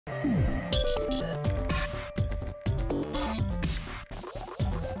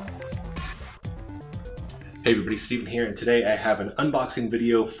Hey everybody, Steven here, and today I have an unboxing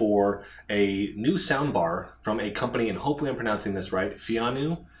video for a new soundbar from a company, and hopefully I'm pronouncing this right,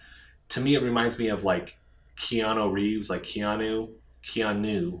 Pheanoo. To me it reminds me of like Keanu Reeves, like Keanu,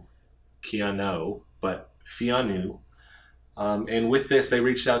 but Pheanoo. And with this they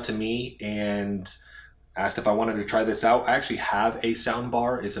reached out to me and asked if I wanted to try this out. I actually have a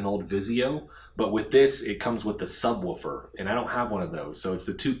soundbar, it's an old Vizio, but with this it comes with the subwoofer, and I don't have one of those. So it's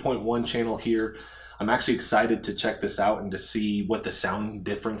the 2.1 channel here. I'm actually excited to check this out and to see what the sound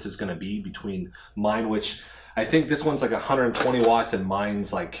difference is going to be between mine, which I think this one's like 120 watts and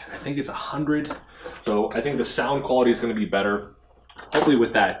mine's like, I think it's 100. So I think the sound quality is going to be better. Hopefully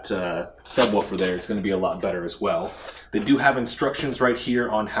with that subwoofer there, it's going to be a lot better as well. They do have instructions right here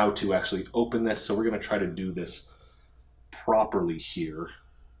on how to actually open this, so we're going to try to do this properly here.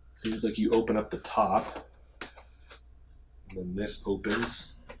 Seems like you open up the top, and then this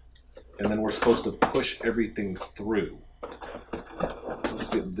opens. And then we're supposed to push everything through. Let's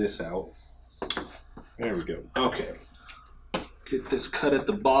get this out. There we go. Okay. Get this cut at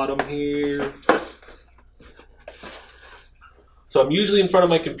the bottom here. So I'm usually in front of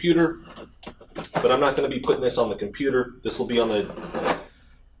my computer, but I'm not going to be putting this on the computer. This will be on the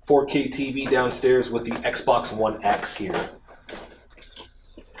 4K TV downstairs with the Xbox One X here.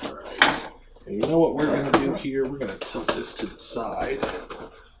 All right. And you know what we're going to do here? We're going to tilt this to the side.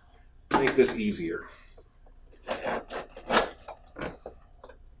 Make this easier.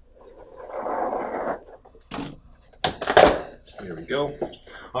 Here we go.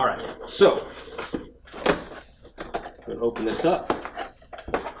 All right, so I'm going to open this up.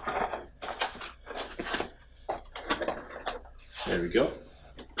 There we go.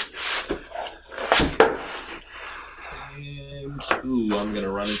 And, ooh, I'm going to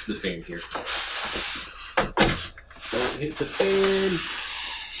run into the fan here. Don't hit the fan.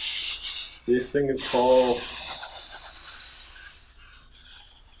 This thing is called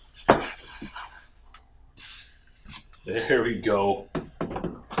there we go.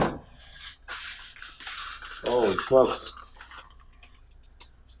 Holy smokes.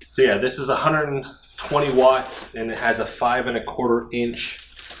 So yeah, this is 120 watts and it has a 5¼ inch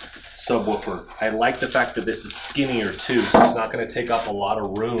subwoofer. I like the fact that this is skinnier too, so it's not going to take up a lot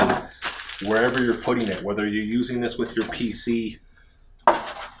of room wherever you're putting it, whether you're using this with your PC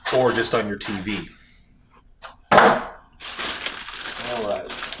or just on your TV. All right.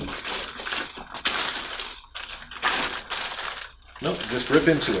 Nope, just rip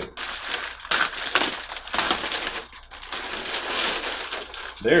into it.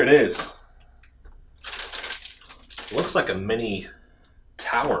 There it is. Looks like a mini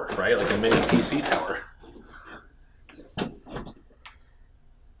tower, right? Like a mini PC tower. That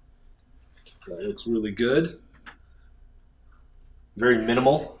looks really good. Very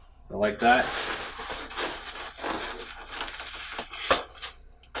minimal. I like that.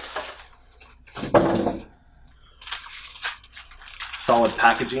 Solid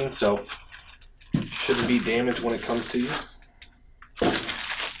packaging, so shouldn't be damaged when it comes to you.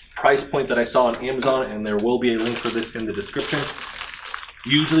 Price point that I saw on Amazon, and there will be a link for this in the description.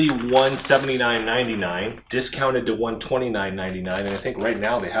 Usually $179.99, discounted to $129.99, and I think right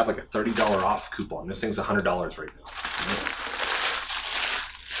now they have like a $30 off coupon. This thing's $100 right now.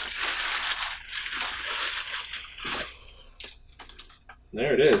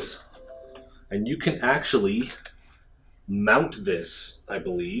 There it is. And you can actually mount this, I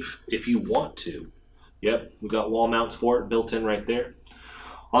believe, if you want to. Yep, we got wall mounts for it built in right there.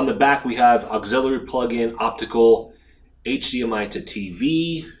 On the back we have auxiliary plug-in, optical, HDMI to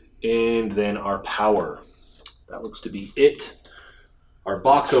TV, and then our power. That looks to be it. Our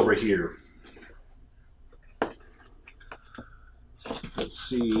box over here. Let's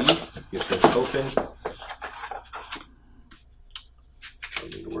see, get this open.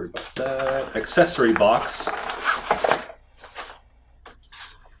 Don't need to worry about that. Accessory box.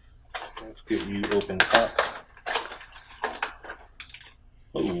 Let's get you opened up.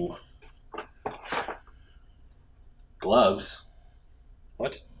 Ooh. Gloves.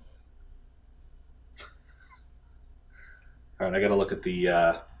 What? Alright, I gotta look at the,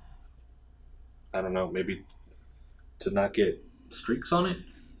 I don't know, maybe to not get streaks on it?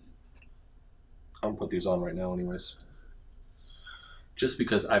 I'm gonna put these on right now anyways. Just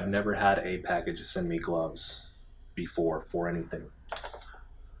because I've never had a package send me gloves before for anything.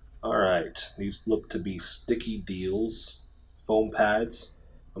 Alright, these look to be sticky deals. Foam pads.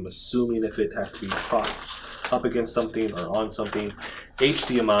 I'm assuming if it has to be propped up against something or on something.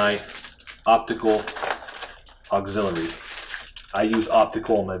 HDMI, optical, auxiliary. I use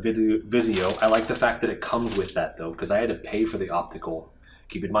optical on my Vizio. I like the fact that it comes with that though, because I had to pay for the optical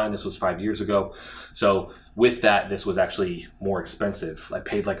Keep in mind, this was 5 years ago. So with that, this was actually more expensive. I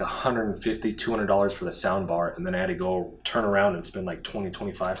paid like $150, $200 for the sound bar, and then I had to go turn around and spend like $20,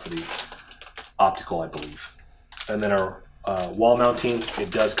 $25 for the optical, I believe. And then our wall mounting, it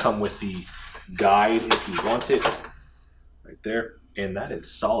does come with the guide if you want it, right there. And that is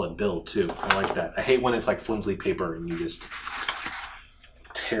solid build too. I like that. I hate when it's like flimsy paper and you just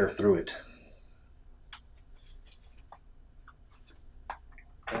tear through it.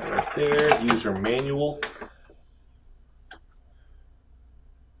 Right there, user manual.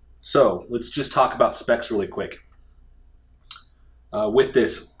 So let's just talk about specs really quick. With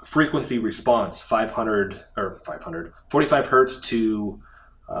this frequency response, 45 hertz to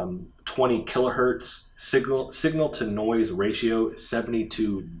 20 kilohertz, signal to noise ratio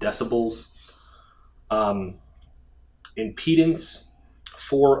 72 decibels. Impedance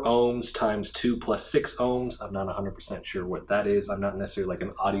 4 ohms times 2 plus 6 ohms. I'm not 100% sure what that is. I'm not necessarily like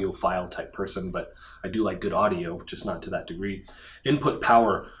an audiophile type person, but I do like good audio, just not to that degree. Input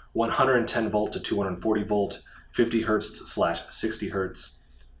power 110 volt to 240 volt, 50 hertz / 60 hertz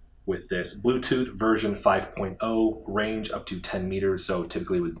with this. Bluetooth version 5.0, range up to 10 meters. So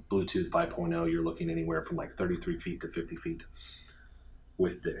typically with Bluetooth 5.0, you're looking anywhere from like 33 feet to 50 feet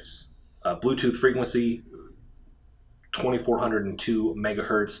with this. Bluetooth frequency 2402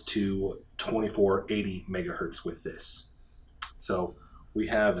 megahertz to 2480 megahertz with this. So we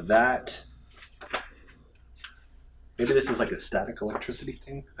have that. Maybe this is like a static electricity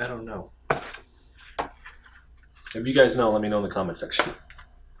thing. I don't know. If you guys know, let me know in the comment section.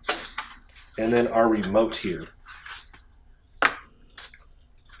 And then our remote here.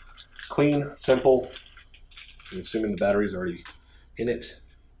 Clean, simple. I'm assuming the battery's already in it.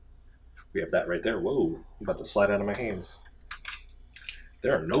 We have that right there. Whoa, I'm about to slide out of my hands.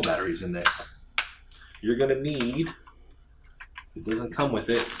 There are no batteries in this. You're gonna need, it doesn't come with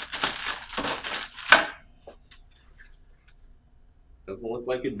it. Doesn't look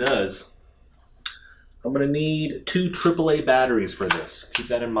like it does. I'm gonna need 2 AAA batteries for this. Keep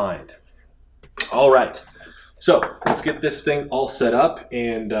that in mind. All right, so let's get this thing all set up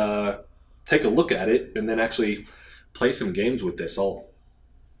and take a look at it and then actually play some games with this.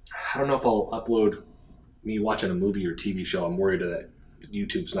 I don't know if I'll upload me watching a movie or TV show. I'm worried that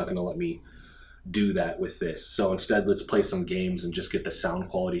YouTube's not gonna let me do that with this. So instead, let's play some games and just get the sound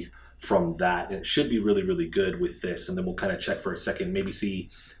quality from that. And it should be really, really good with this. And then we'll kind of check for a second, maybe see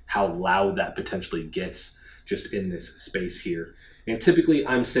how loud that potentially gets just in this space here. And typically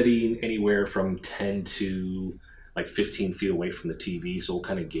I'm sitting anywhere from 10 to like 15 feet away from the TV. So we'll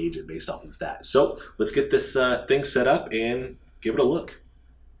kind of gauge it based off of that. So let's get this thing set up and give it a look.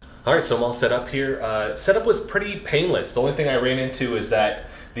 All right, so I'm all set up here. Setup was pretty painless. The only thing I ran into is that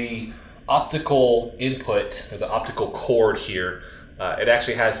the optical input, or the optical cord here, it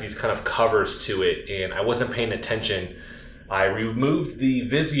actually has these kind of covers to it, and I wasn't paying attention. I removed the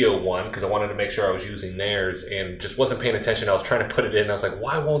Vizio one because I wanted to make sure I was using theirs and just wasn't paying attention. I was trying to put it in, and I was like,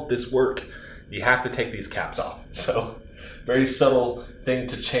 why won't this work? You have to take these caps off. So very subtle thing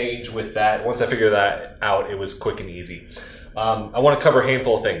to change with that. Once I figured that out, it was quick and easy. I want to cover a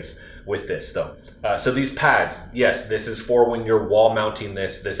handful of things with this though. So these pads, yes, this is for when you're wall mounting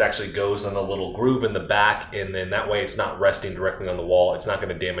this. This actually goes in a little groove in the back, and then that way it's not resting directly on the wall. It's not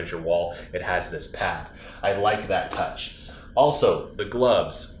going to damage your wall. It has this pad. I like that touch. Also, the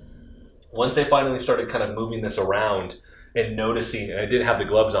gloves. Once I finally started kind of moving this around and noticing, and I didn't have the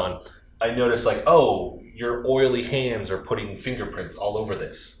gloves on, I noticed like, oh, your oily hands are putting fingerprints all over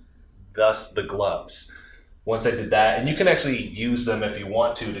this. Thus the gloves. Once I did that, and you can actually use them if you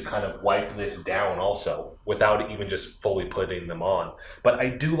want to kind of wipe this down also without even just fully putting them on. But I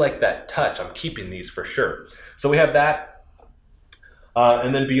do like that touch. I'm keeping these for sure. So we have that.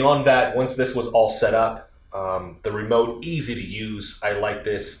 And then beyond that, once this was all set up, the remote, easy to use. I like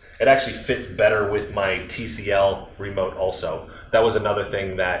this. It actually fits better with my TCL remote also. That was another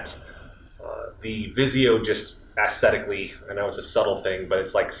thing that the Vizio just aesthetically, I know it's a subtle thing, but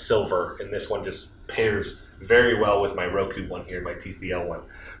it's like silver, and this one just pairs very well with my Roku one here, my TCL one.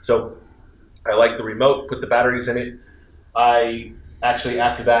 So I like the remote, put the batteries in it. I actually,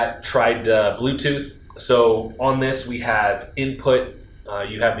 after that, tried Bluetooth. So on this, we have input,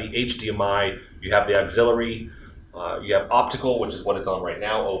 you have the HDMI, you have the auxiliary, you have optical, which is what it's on right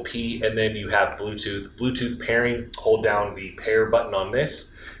now, OP, and then you have Bluetooth. Bluetooth pairing, hold down the pair button on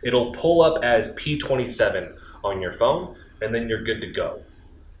this. It'll pull up as P27 on your phone, and then you're good to go.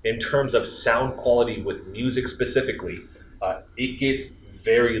 In terms of sound quality with music specifically, it gets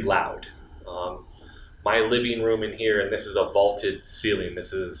very loud. My living room in here, and this is a vaulted ceiling.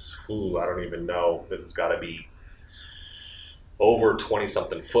 This is, I don't even know. This has got to be over 20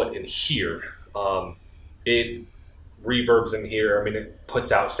 something foot in here. It reverbs in here. I mean, it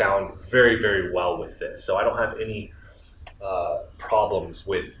puts out sound very, very well with this. So I don't have any problems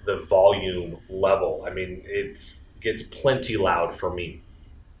with the volume level. I mean, it gets plenty loud for me.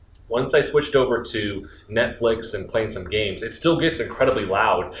 Once I switched over to Netflix and playing some games, it still gets incredibly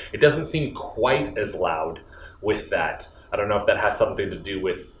loud. It doesn't seem quite as loud with that. I don't know if that has something to do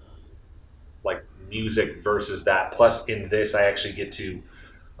with like music versus that. Plus in this, I actually get to,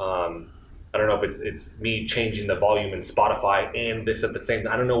 I don't know if it's me changing the volume in Spotify and this at the same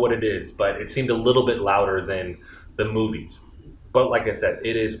time. I don't know what it is, but it seemed a little bit louder than the movies. But like I said,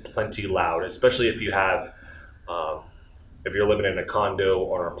 it is plenty loud, especially if you have, if you're living in a condo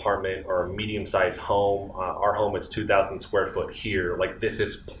or an apartment or a medium-sized home. Our home is 2,000 square foot here. Like, this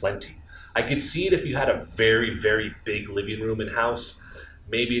is plenty. I could see it if you had a very, very big living room and house.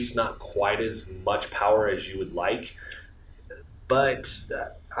 Maybe it's not quite as much power as you would like. But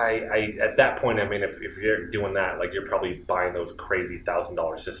I at that point, I mean, if you're doing that, like, you're probably buying those crazy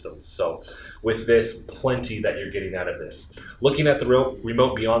 $1,000 systems. So with this, plenty that you're getting out of this. Looking at the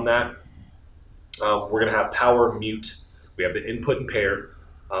remote beyond that, we're going to have power, mute. We have the input and pair,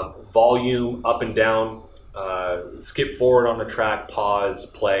 volume up and down, skip forward on the track, pause,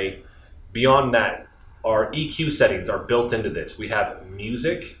 play. Beyond that, our EQ settings are built into this. We have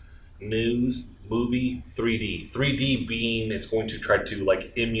music, news, movie, 3D. 3D being it's going to try to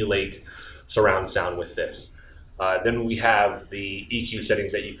like emulate surround sound with this. Then we have the EQ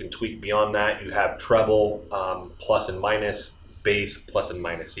settings that you can tweak beyond that. You have treble, plus and minus, bass, plus and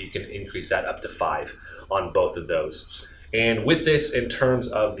minus. So you can increase that up to 5 on both of those. And with this, in terms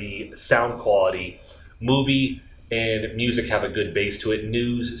of the sound quality, movie and music have a good bass to it.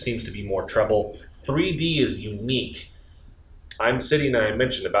 News seems to be more treble. 3D is unique. I'm sitting, and I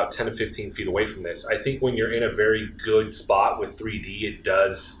mentioned, about 10 to 15 feet away from this. I think when you're in a very good spot with 3D, it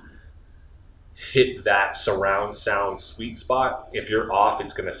does hit that surround sound sweet spot. If you're off,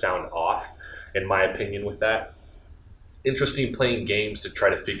 it's going to sound off, in my opinion, with that. Interesting playing games to try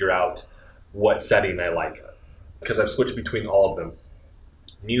to figure out what setting I like, because I've switched between all of them.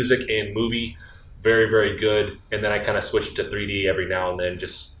 Music and movie, very, very good. And then I kind of switch to 3D every now and then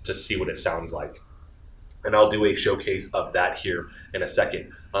just to see what it sounds like. And I'll do a showcase of that here in a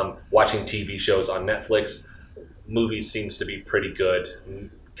second. Watching TV shows on Netflix, movies seems to be pretty good.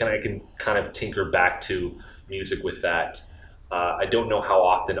 I can kind of tinker back to music with that. I don't know how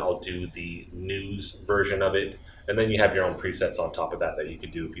often I'll do the news version of it. And then you have your own presets on top of that that you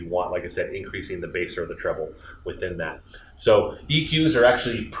could do if you want, like I said, increasing the bass or the treble within that. So EQs are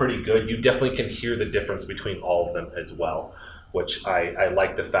actually pretty good. You definitely can hear the difference between all of them as well, which I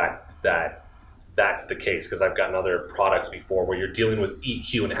like the fact that that's the case, because I've gotten other products before where you're dealing with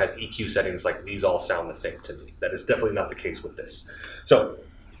EQ and it has EQ settings like these all sound the same to me. That is definitely not the case with this. So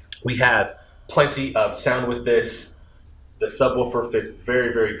we have plenty of sound with this. The subwoofer fits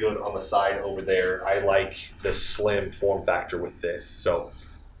very, very good on the side over there. I like the slim form factor with this. So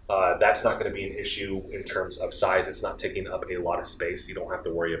that's not going to be an issue in terms of size. It's not taking up a lot of space. You don't have to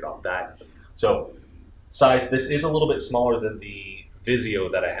worry about that. So size, this is a little bit smaller than the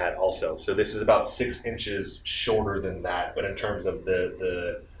Vizio that I had also. So this is about 6 inches shorter than that. But in terms of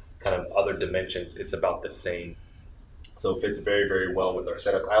the kind of other dimensions, it's about the same. So it fits very, very well with our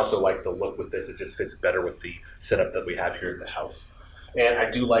setup. I also like the look with this. It just fits better with the setup that we have here at the house. And I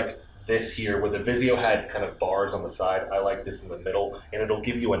do like this here, where the Vizio had kind of bars on the side. I like this in the middle, and it'll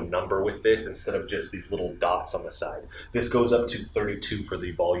give you a number with this instead of just these little dots on the side. This goes up to 32 for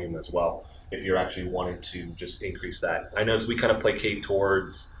the volume as well, if you're actually wanting to just increase that. I notice we kind of placate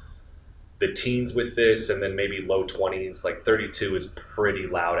towards the teens with this, and then maybe low 20s. Like 32 is pretty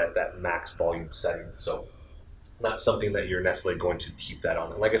loud at that max volume setting. So not something that you're necessarily going to keep that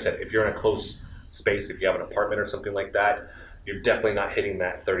on. And like I said, if you're in a close space, if you have an apartment or something like that, you're definitely not hitting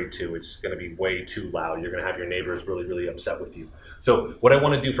that 32. It's going to be way too loud. You're going to have your neighbors really, really upset with you. So what I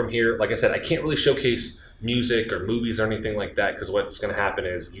want to do from here, like I said, I can't really showcase music or movies or anything like that, because what's going to happen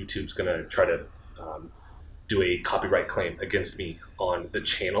is YouTube's going to try to do a copyright claim against me on the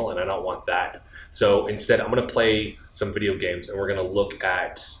channel, and I don't want that. So instead, I'm going to play some video games, and we're going to look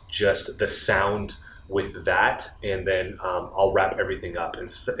at just the sound with that, and then I'll wrap everything up.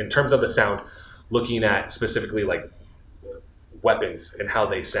 And in terms of the sound, looking at specifically like weapons and how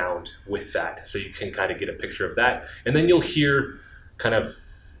they sound with that, so you can kind of get a picture of that. And then you'll hear kind of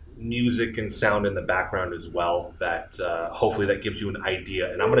music and sound in the background as well, that hopefully that gives you an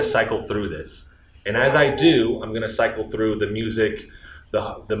idea. And I'm going to cycle through this, and as I do, I'm going to cycle through the music,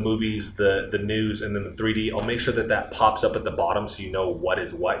 the movies, the news, and then the 3D, I'll make sure that that pops up at the bottom so you know what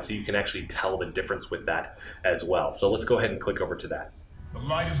is what, so you can actually tell the difference with that as well. So let's go ahead and click over to that. The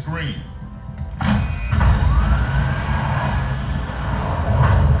light is green.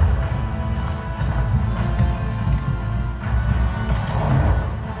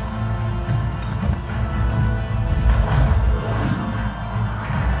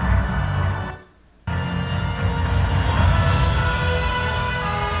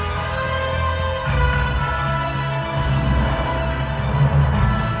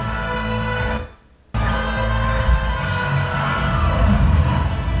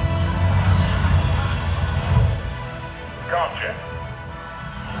 Gotcha.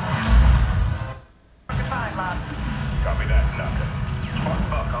 Time, lad. Copy that, nothing. Spark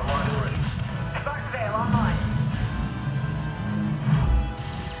buck online already. Spark Veil online.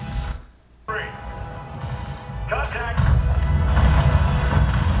 3. Contact.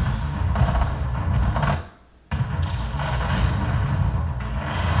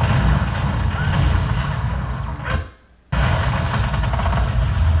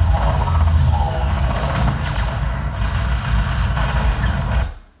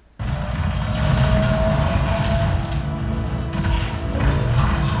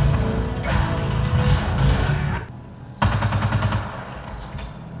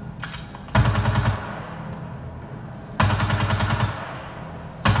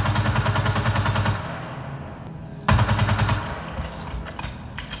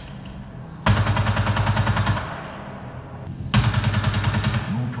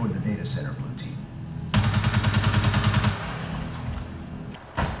 Move toward the data center, Blue Team.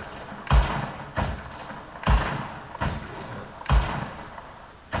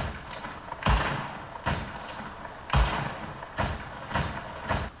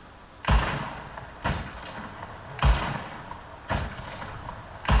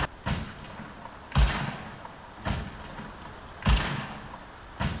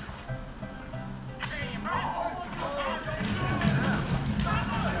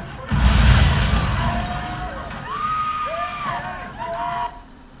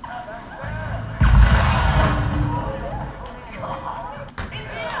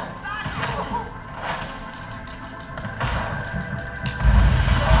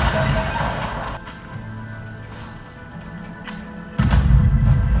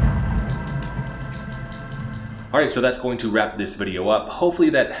 All right, so that's going to wrap this video up. Hopefully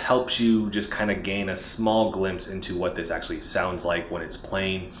that helps you just kind of gain a small glimpse into what this actually sounds like when it's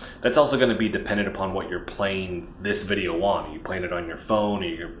playing. That's also going to be dependent upon what you're playing this video on. Are you playing it on your phone, or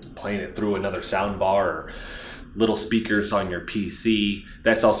you're playing it through another soundbar, or little speakers on your PC?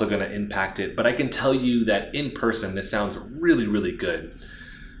 That's also going to impact it. But I can tell you that in person, this sounds really, really good.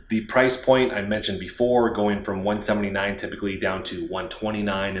 The price point I mentioned before, going from $179 typically down to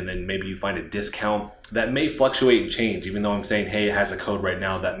 $129, and then maybe you find a discount. That may fluctuate and change, even though I'm saying, hey, it has a code right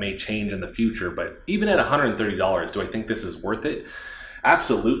now, that may change in the future. But even at $130, do I think this is worth it?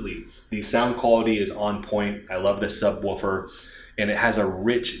 Absolutely. The sound quality is on point. I love the subwoofer, and it has a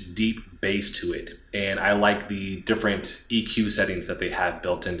rich, deep bass to it. And I like the different EQ settings that they have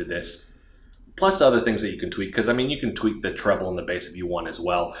built into this. Plus other things that you can tweak, because I mean, you can tweak the treble and the bass if you want as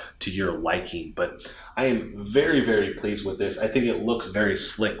well to your liking. But I am very, very pleased with this. I think it looks very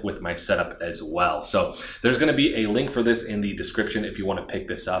slick with my setup as well. So there's going to be a link for this in the description if you want to pick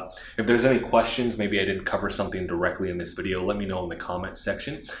this up. If there's any questions, maybe I didn't cover something directly in this video, let me know in the comments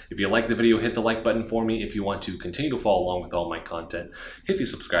section. If you like the video, hit the like button for me. If you want to continue to follow along with all my content, hit the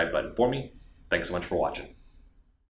subscribe button for me. Thanks so much for watching.